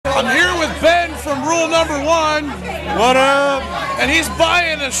rule number 1. What up? And he's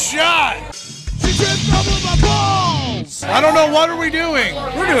buying a shot. She tripped over my balls. I don't know, what are we doing?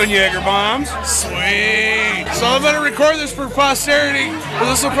 We're doing Jaeger bombs. Sweet. So I'm going to record this for posterity, but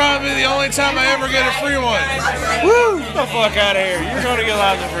this will probably be the only time I ever get a free one. Woo! Get the fuck out of here. You're going to get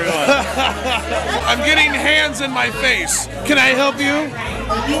lots of free ones. I'm getting hands in my face. Can I help you?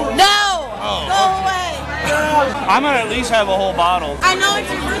 No! Oh. Go away. I'm going to at least have a whole bottle. I know it's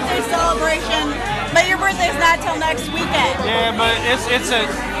your birthday celebration, but your birthday's not till next weekend. Yeah, but it's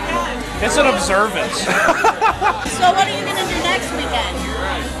an observance. So what are you going to do next weekend?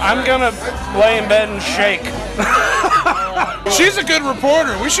 I'm going to lay in bed and shake. She's a good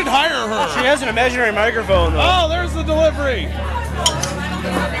reporter. We should hire her. She has an imaginary microphone, though. Oh, there's the delivery.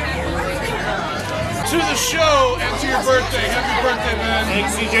 To the show and to your birthday. Happy birthday, man.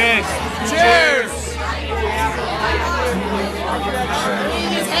 Thanks, CJ. Cheers.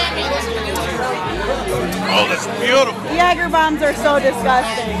 Oh, that's beautiful. Jaeger bombs are so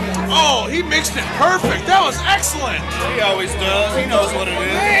disgusting. Oh, he mixed it perfect. That was excellent. He always does. He knows what it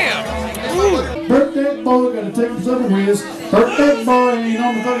is. Damn. Birthday boy, gotta take himself a whiz. Birthday boy ain't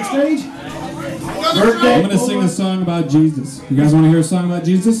on the fucking stage. Birthday I'm gonna sing a song about Jesus. You guys want to hear a song about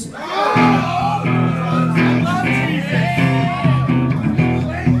Jesus?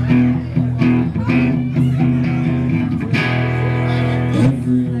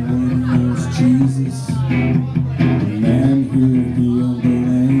 Everyone knows Jesus, the man who healed the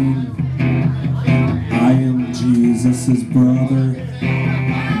lame. I am Jesus' brother.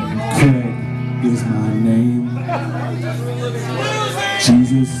 Craig is my name.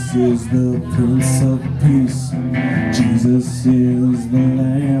 Jesus is the Prince of Peace. Jesus is the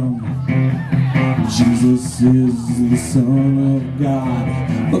Lamb. Jesus is the Son of God.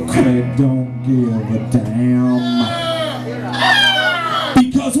 But Craig don't give a damn.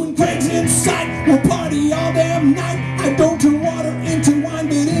 Because when Craig's in sight, we'll party all damn night. I don't turn water into wine,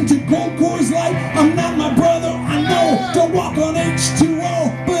 but into Gold Coors Light. I'm not my brother, I know. Don't walk on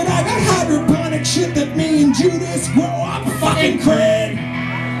H2O, but I got hydroponic shit that me and Judas grow. I'm fucking Craig.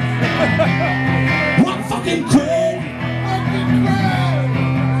 I'm fucking Craig.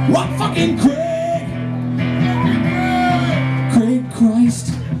 I'm fucking Craig. Craig Christ.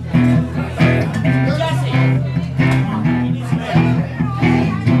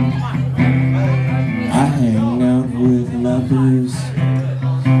 I hang out with lepers,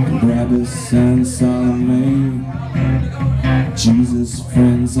 Barabbas and Salome. Jesus'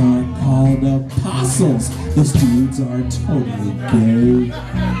 friends are called apostles. Those dudes are totally gay.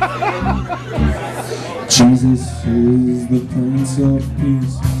 Jesus is the Prince of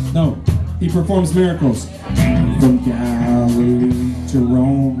Peace. No, he performs miracles. From Galilee to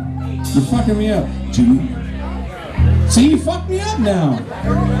Rome. You're fucking me up, G. See, you fucked me up now.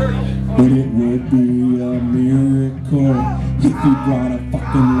 But it would be a miracle if he brought a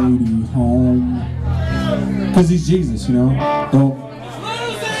fucking lady home. Cause he's Jesus, you know? Oh.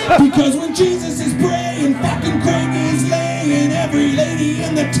 Because when Jesus is praying, fucking Craig is laying. Every lady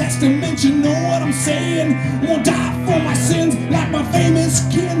in the testament, you know what I'm saying? Won't die for my sins like my famous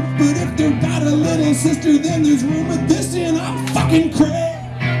kin. But if they've got a little sister, then there's room at this inn. I'm fucking Craig.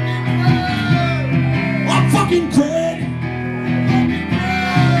 I'm fucking Craig.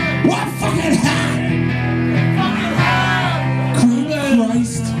 I'm fucking hot. Craig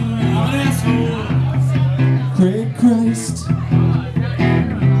Christ. Craig Christ.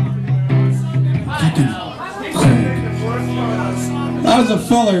 Fucking Craig. That was a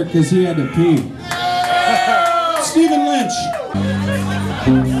filler because he had to pee. Stephen Lynch.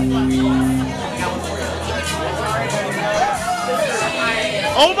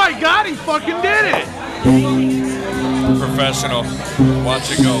 Oh my God, he fucking did it. Professional.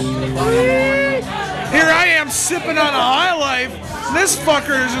 Watch it go. Here I am sipping on a High Life. This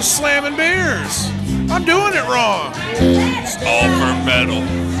fucker is just slamming beers. I'm doing it wrong. It's all for metal.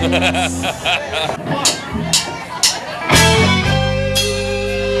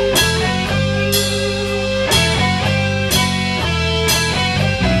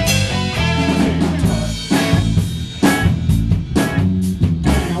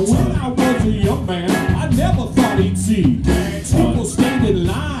 When I was a young man, I never thought he'd see people stand in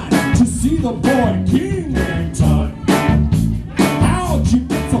line to see the boy king. How'd you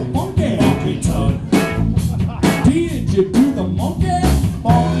get so funky? Did you do the monkey?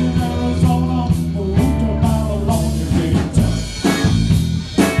 Born in Arizona, moved to Babylon,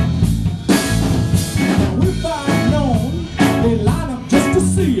 now if I'd known they line up just to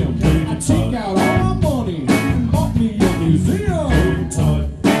see him, I'd take out all my money and bought me a museum.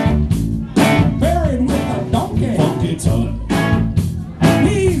 Buried with a donkey. Funky Tut.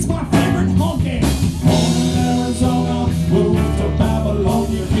 He's my favorite honky.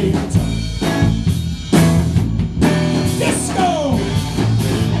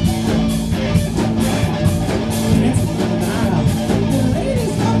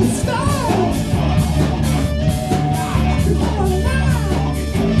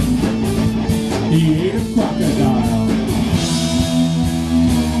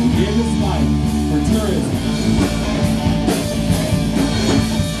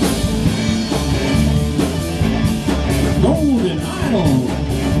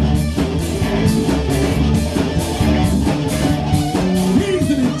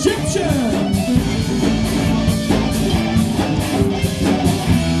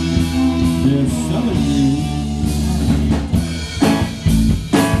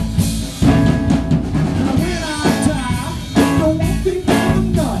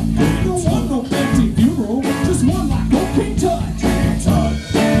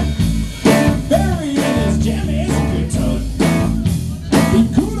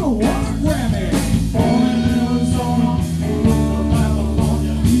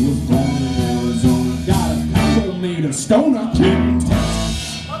 stoner.